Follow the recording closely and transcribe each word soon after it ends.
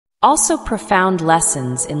Also profound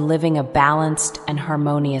lessons in living a balanced and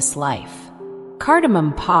harmonious life.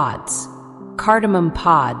 Cardamom pods. Cardamom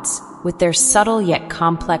pods, with their subtle yet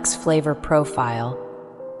complex flavor profile,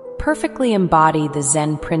 perfectly embody the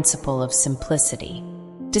Zen principle of simplicity.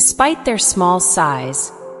 Despite their small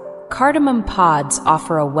size, cardamom pods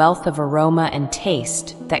offer a wealth of aroma and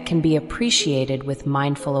taste that can be appreciated with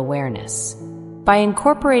mindful awareness. By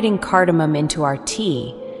incorporating cardamom into our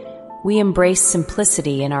tea, we embrace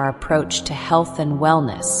simplicity in our approach to health and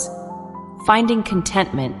wellness, finding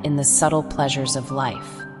contentment in the subtle pleasures of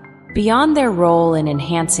life. Beyond their role in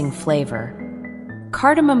enhancing flavor,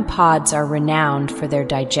 cardamom pods are renowned for their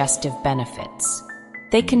digestive benefits.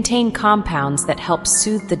 They contain compounds that help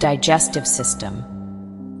soothe the digestive system,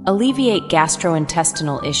 alleviate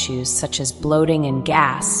gastrointestinal issues such as bloating and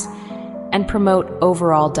gas, and promote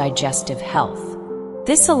overall digestive health.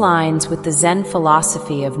 This aligns with the Zen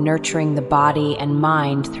philosophy of nurturing the body and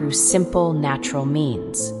mind through simple, natural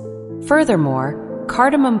means. Furthermore,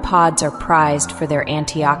 cardamom pods are prized for their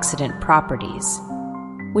antioxidant properties,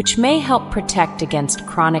 which may help protect against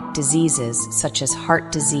chronic diseases such as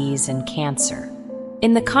heart disease and cancer.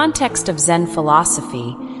 In the context of Zen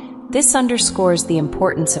philosophy, this underscores the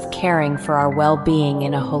importance of caring for our well-being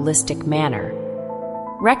in a holistic manner,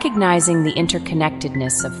 recognizing the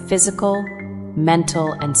interconnectedness of physical,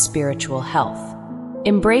 mental, and spiritual health.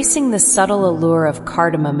 Embracing the subtle allure of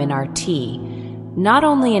cardamom in our tea not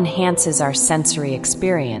only enhances our sensory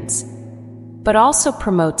experience, but also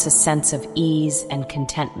promotes a sense of ease and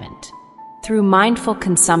contentment. Through mindful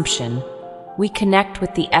consumption, we connect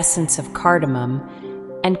with the essence of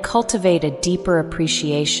cardamom and cultivate a deeper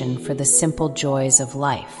appreciation for the simple joys of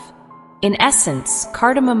life. In essence,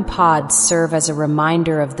 cardamom pods serve as a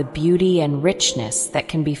reminder of the beauty and richness that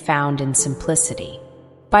can be found in simplicity.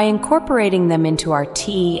 By incorporating them into our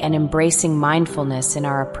tea and embracing mindfulness in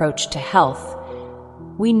our approach to health,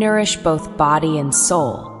 we nourish both body and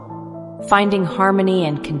soul, finding harmony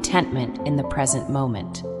and contentment in the present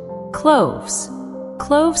moment. Cloves.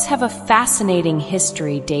 Cloves have a fascinating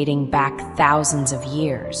history dating back thousands of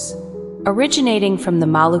years. Originating from the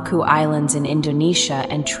Maluku Islands in Indonesia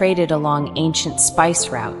and traded along ancient spice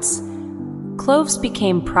routes, cloves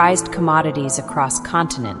became prized commodities across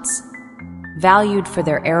continents, valued for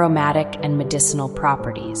their aromatic and medicinal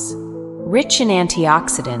properties. Rich in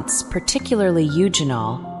antioxidants, particularly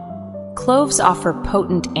eugenol, cloves offer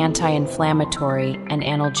potent anti-inflammatory and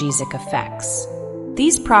analgesic effects.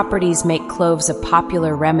 These properties make cloves a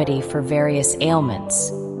popular remedy for various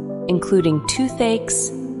ailments, including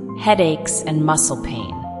toothaches, headaches, and muscle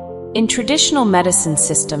pain. In traditional medicine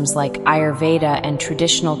systems like Ayurveda and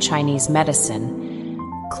traditional Chinese medicine,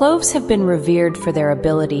 cloves have been revered for their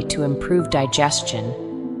ability to improve digestion,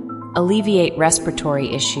 alleviate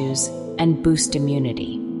respiratory issues, and boost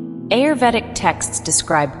immunity. Ayurvedic texts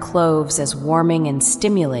describe cloves as warming and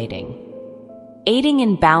stimulating, aiding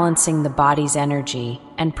in balancing the body's energy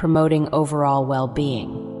and promoting overall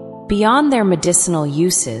well-being. Beyond their medicinal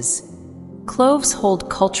uses, cloves hold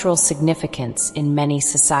cultural significance in many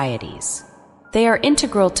societies. They are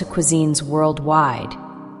integral to cuisines worldwide,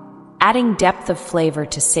 adding depth of flavor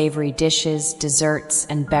to savory dishes, desserts,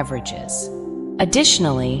 and beverages.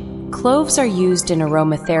 Additionally, cloves are used in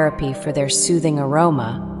aromatherapy for their soothing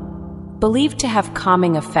aroma, believed to have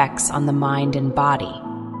calming effects on the mind and body.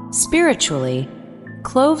 Spiritually,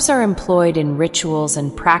 cloves are employed in rituals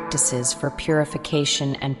and practices for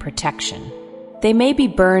purification and protection. They may be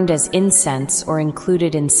burned as incense or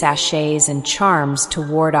included in sachets and charms to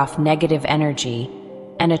ward off negative energy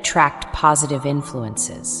and attract positive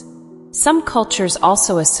influences. Some cultures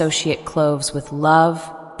also associate cloves with love,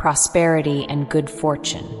 prosperity, and good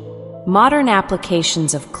fortune. Modern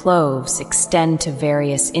applications of cloves extend to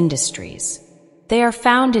various industries. They are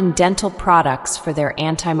found in dental products for their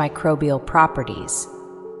antimicrobial properties,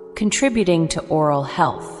 contributing to oral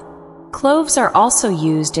health. Cloves are also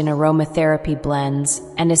used in aromatherapy blends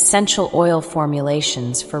and essential oil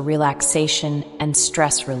formulations for relaxation and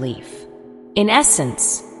stress relief. In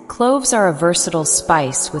essence, cloves are a versatile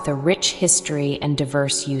spice with a rich history and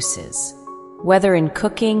diverse uses. Whether in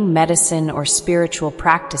cooking, medicine, or spiritual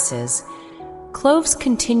practices, cloves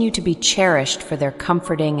continue to be cherished for their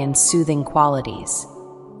comforting and soothing qualities,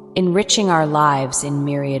 enriching our lives in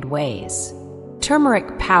myriad ways.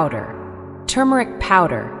 Turmeric powder. Turmeric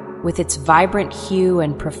powder, with its vibrant hue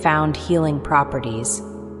and profound healing properties,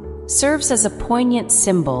 serves as a poignant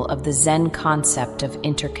symbol of the Zen concept of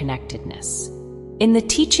interconnectedness. In the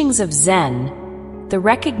teachings of Zen, the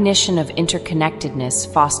recognition of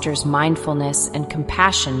interconnectedness fosters mindfulness and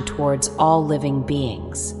compassion towards all living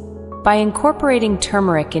beings. By incorporating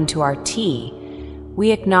turmeric into our tea, we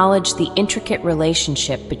acknowledge the intricate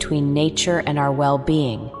relationship between nature and our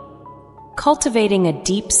well-being, cultivating a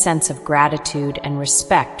deep sense of gratitude and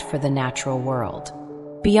respect for the natural world.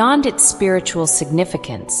 Beyond its spiritual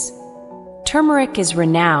significance, turmeric is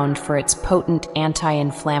renowned for its potent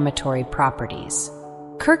anti-inflammatory properties.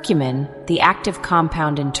 Curcumin, the active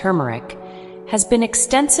compound in turmeric, has been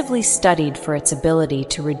extensively studied for its ability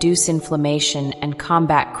to reduce inflammation and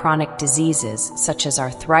combat chronic diseases such as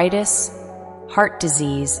arthritis, heart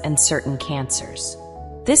disease, and certain cancers.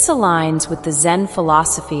 This aligns with the Zen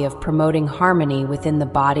philosophy of promoting harmony within the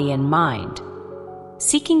body and mind,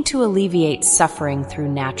 seeking to alleviate suffering through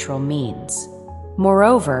natural means.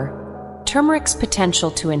 Moreover, turmeric's potential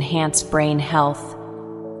to enhance brain health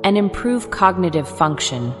and improve cognitive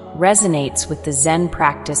function resonates with the Zen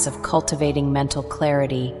practice of cultivating mental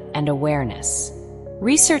clarity and awareness.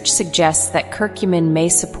 Research suggests that curcumin may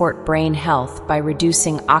support brain health by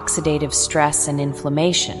reducing oxidative stress and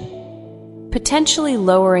inflammation, potentially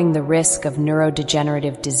lowering the risk of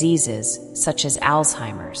neurodegenerative diseases such as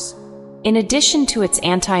Alzheimer's. In addition to its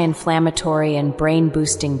anti-inflammatory and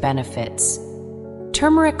brain-boosting benefits,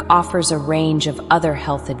 turmeric offers a range of other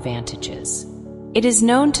health advantages. It is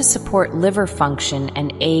known to support liver function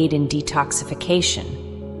and aid in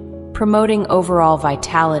detoxification, promoting overall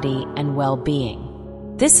vitality and well-being.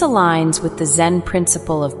 This aligns with the Zen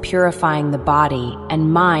principle of purifying the body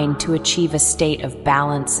and mind to achieve a state of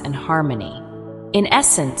balance and harmony. In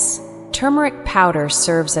essence, turmeric powder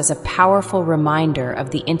serves as a powerful reminder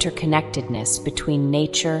of the interconnectedness between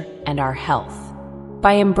nature and our health.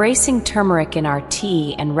 By embracing turmeric in our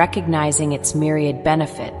tea and recognizing its myriad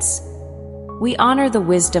benefits, we honor the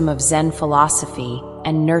wisdom of Zen philosophy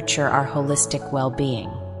and nurture our holistic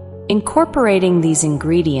well-being. Incorporating these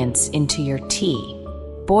ingredients into your tea,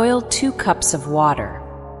 boil 2 cups of water.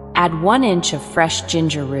 Add 1 inch of fresh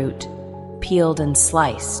ginger root, peeled and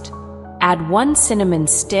sliced. Add 1 cinnamon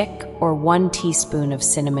stick or 1 teaspoon of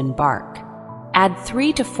cinnamon bark. Add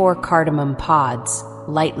 3 to 4 cardamom pods,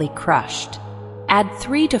 lightly crushed. Add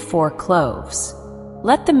 3 to 4 cloves.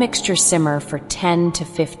 Let the mixture simmer for 10 to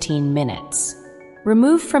 15 minutes.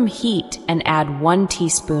 Remove from heat and add 1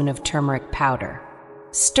 teaspoon of turmeric powder.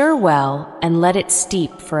 Stir well and let it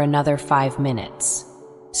steep for another 5 minutes.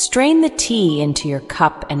 Strain the tea into your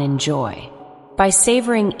cup and enjoy. By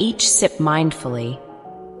savoring each sip mindfully,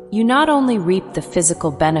 you not only reap the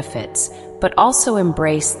physical benefits, but also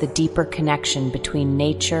embrace the deeper connection between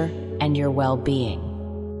nature and your well-being.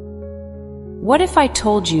 What if I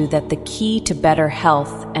told you that the key to better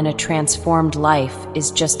health and a transformed life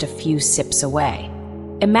is just a few sips away?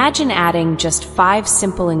 Imagine adding just 5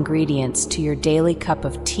 simple ingredients to your daily cup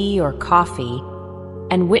of tea or coffee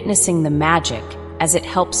and witnessing the magic as it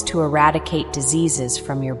helps to eradicate diseases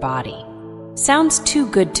from your body. Sounds too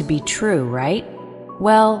good to be true, right?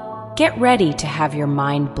 Well, get ready to have your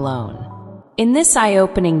mind blown. In this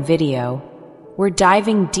eye-opening video, we're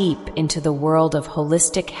diving deep into the world of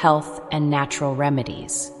holistic health and natural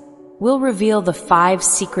remedies. We'll reveal the 5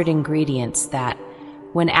 secret ingredients that,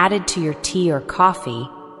 when added to your tea or coffee,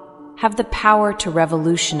 have the power to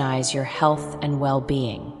revolutionize your health and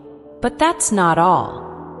well-being. But that's not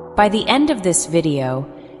all. By the end of this video,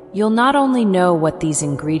 you'll not only know what these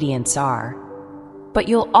ingredients are, but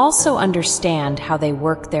you'll also understand how they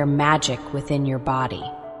work their magic within your body.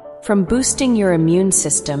 From boosting your immune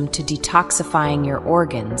system to detoxifying your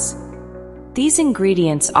organs, these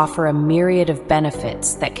ingredients offer a myriad of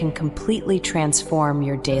benefits that can completely transform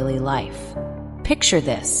your daily life. Picture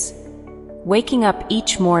this: waking up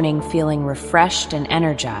each morning feeling refreshed and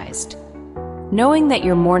energized, knowing that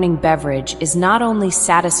your morning beverage is not only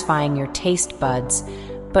satisfying your taste buds,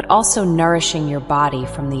 but also nourishing your body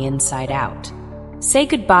from the inside out. Say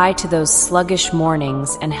goodbye to those sluggish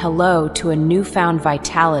mornings and hello to a newfound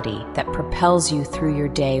vitality that propels you through your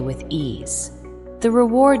day with ease. The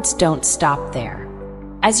rewards don't stop there.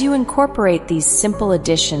 As you incorporate these simple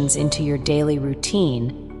additions into your daily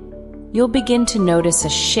routine, you'll begin to notice a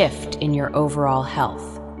shift in your overall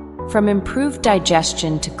health. From improved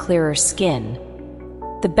digestion to clearer skin,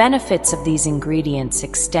 the benefits of these ingredients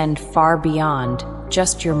extend far beyond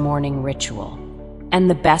just your morning ritual. And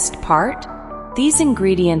the best part? These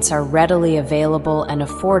ingredients are readily available and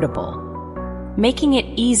affordable, making it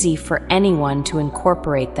easy for anyone to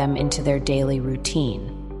incorporate them into their daily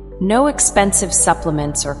routine. No expensive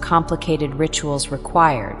supplements or complicated rituals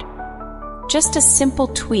required. Just a simple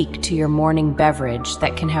tweak to your morning beverage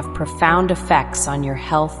that can have profound effects on your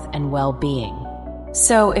health and well-being.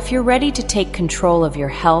 So, if you're ready to take control of your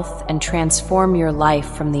health and transform your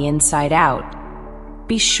life from the inside out,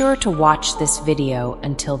 be sure to watch this video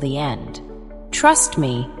until the end. Trust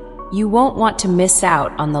me, you won't want to miss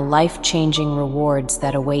out on the life-changing rewards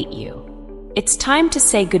that await you. It's time to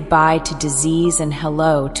say goodbye to disease and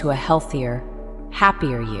hello to a healthier,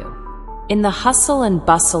 happier you. In the hustle and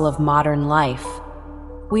bustle of modern life,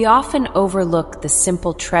 we often overlook the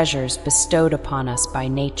simple treasures bestowed upon us by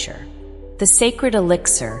nature. The sacred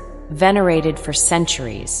elixir, venerated for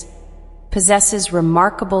centuries, possesses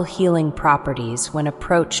remarkable healing properties when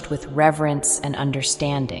approached with reverence and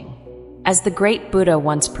understanding. As the great Buddha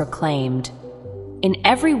once proclaimed, "In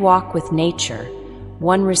every walk with nature,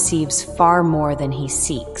 one receives far more than he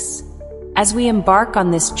seeks." As we embark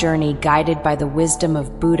on this journey guided by the wisdom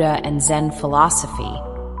of Buddha and Zen philosophy,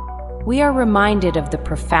 we are reminded of the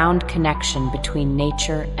profound connection between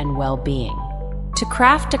nature and well-being. To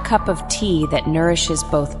craft a cup of tea that nourishes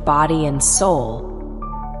both body and soul,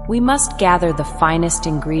 we must gather the finest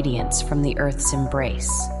ingredients from the earth's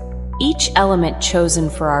embrace. Each element chosen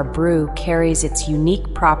for our brew carries its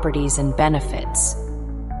unique properties and benefits,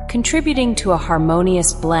 contributing to a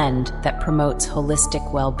harmonious blend that promotes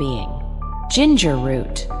holistic well-being. Ginger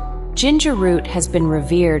root. Ginger root has been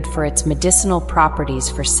revered for its medicinal properties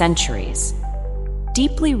for centuries,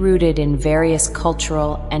 deeply rooted in various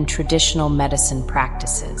cultural and traditional medicine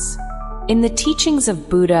practices. In the teachings of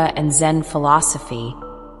Buddha and Zen philosophy,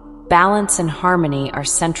 balance and harmony are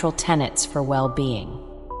central tenets for well-being.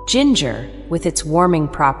 Ginger, with its warming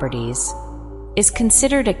properties, is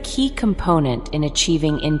considered a key component in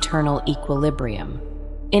achieving internal equilibrium.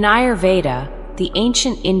 In Ayurveda, the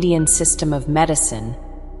ancient Indian system of medicine,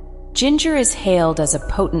 ginger is hailed as a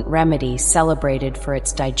potent remedy celebrated for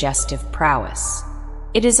its digestive prowess.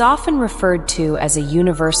 It is often referred to as a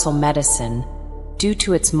universal medicine due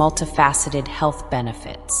to its multifaceted health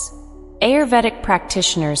benefits. Ayurvedic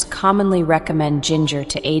practitioners commonly recommend ginger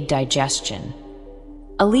to aid digestion,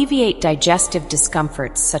 alleviate digestive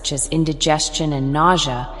discomforts such as indigestion and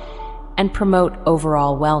nausea, and promote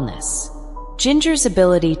overall wellness. Ginger's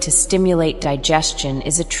ability to stimulate digestion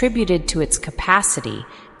is attributed to its capacity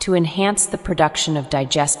to enhance the production of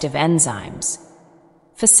digestive enzymes,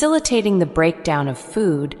 facilitating the breakdown of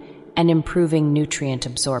food and improving nutrient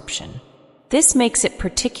absorption. This makes it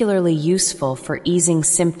particularly useful for easing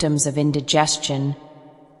symptoms of indigestion,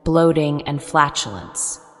 bloating, and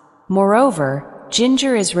flatulence. Moreover,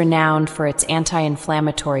 ginger is renowned for its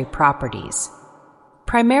anti-inflammatory properties,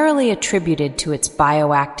 primarily attributed to its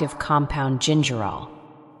bioactive compound gingerol.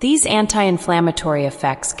 These anti-inflammatory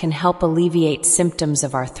effects can help alleviate symptoms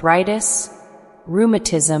of arthritis,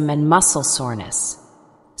 rheumatism, and muscle soreness,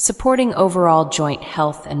 supporting overall joint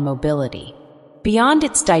health and mobility. Beyond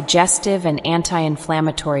its digestive and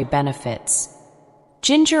anti-inflammatory benefits,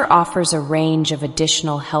 ginger offers a range of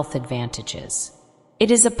additional health advantages. It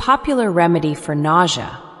is a popular remedy for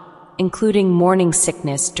nausea, including morning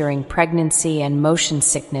sickness during pregnancy and motion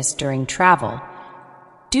sickness during travel,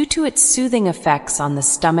 due to its soothing effects on the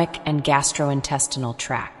stomach and gastrointestinal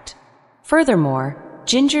tract. Furthermore,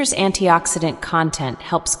 ginger's antioxidant content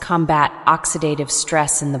helps combat oxidative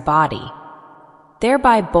stress in the body,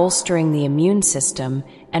 thereby bolstering the immune system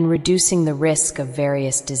and reducing the risk of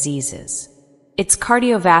various diseases. Its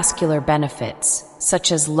cardiovascular benefits,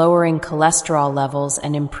 such as lowering cholesterol levels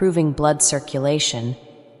and improving blood circulation,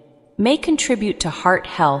 may contribute to heart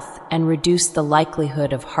health and reduce the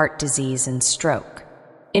likelihood of heart disease and stroke.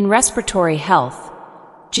 In respiratory health,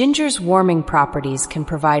 ginger's warming properties can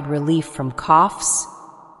provide relief from coughs,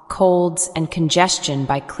 colds, and congestion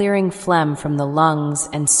by clearing phlegm from the lungs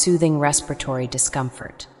and soothing respiratory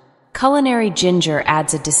discomfort. Culinary ginger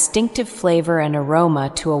adds a distinctive flavor and aroma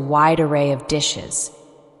to a wide array of dishes,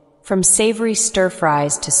 from savory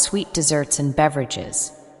stir-fries to sweet desserts and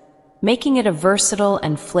beverages, making it a versatile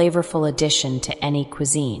and flavorful addition to any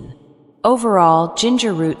cuisine. Overall,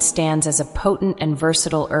 ginger root stands as a potent and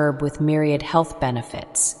versatile herb with myriad health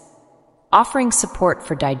benefits, offering support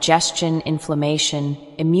for digestion, inflammation,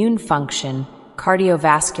 immune function,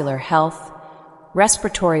 cardiovascular health,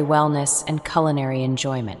 respiratory wellness, and culinary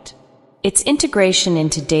enjoyment. Its integration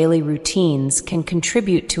into daily routines can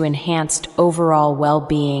contribute to enhanced overall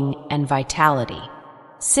well-being and vitality.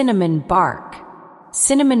 Cinnamon bark.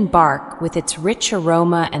 Cinnamon bark, with its rich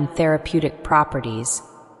aroma and therapeutic properties,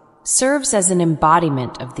 serves as an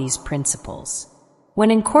embodiment of these principles.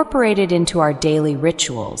 When incorporated into our daily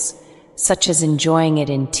rituals, such as enjoying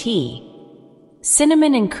it in tea,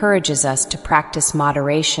 cinnamon encourages us to practice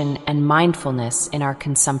moderation and mindfulness in our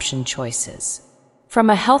consumption choices. From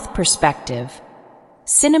a health perspective,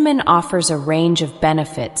 cinnamon offers a range of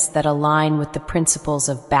benefits that align with the principles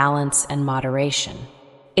of balance and moderation.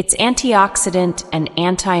 Its antioxidant and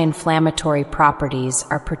anti-inflammatory properties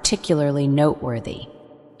are particularly noteworthy.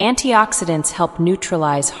 antioxidants help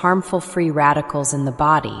neutralize harmful free radicals in the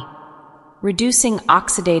body, reducing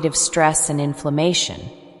oxidative stress and inflammation,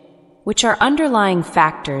 which are underlying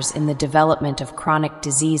factors in the development of chronic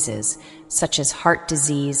diseases such as heart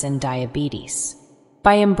disease and diabetes.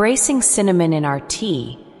 By embracing cinnamon in our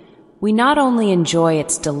tea, we not only enjoy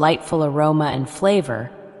its delightful aroma and flavor,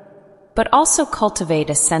 but also cultivate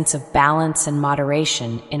a sense of balance and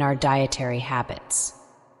moderation in our dietary habits.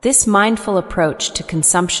 This mindful approach to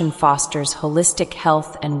consumption fosters holistic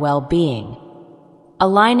health and well-being,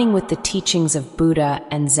 aligning with the teachings of Buddha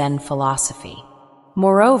and Zen philosophy.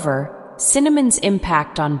 Moreover, cinnamon's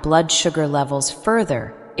impact on blood sugar levels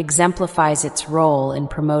further exemplifies its role in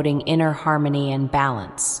promoting inner harmony and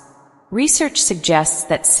balance. Research suggests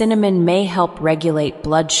that cinnamon may help regulate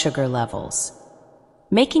blood sugar levels,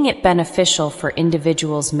 making it beneficial for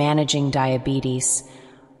individuals managing diabetes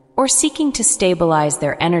or seeking to stabilize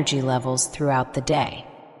their energy levels throughout the day.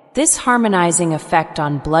 This harmonizing effect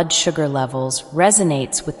on blood sugar levels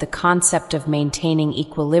resonates with the concept of maintaining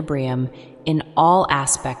equilibrium in all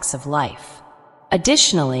aspects of life.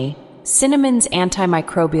 Additionally, cinnamon's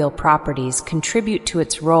antimicrobial properties contribute to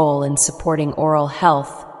its role in supporting oral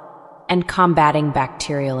health and combating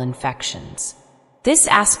bacterial infections. This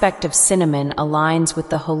aspect of cinnamon aligns with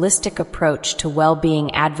the holistic approach to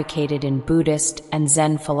well-being advocated in Buddhist and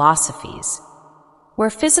Zen philosophies,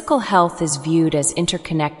 where physical health is viewed as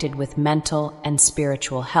interconnected with mental and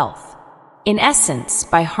spiritual health. In essence,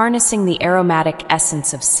 by harnessing the aromatic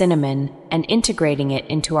essence of cinnamon and integrating it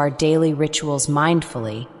into our daily rituals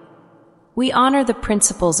mindfully, we honor the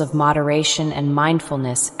principles of moderation and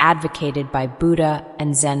mindfulness advocated by Buddha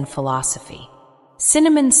and Zen philosophy.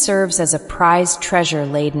 Cinnamon serves as a prized treasure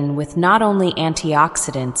laden with not only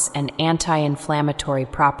antioxidants and anti-inflammatory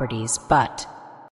properties, but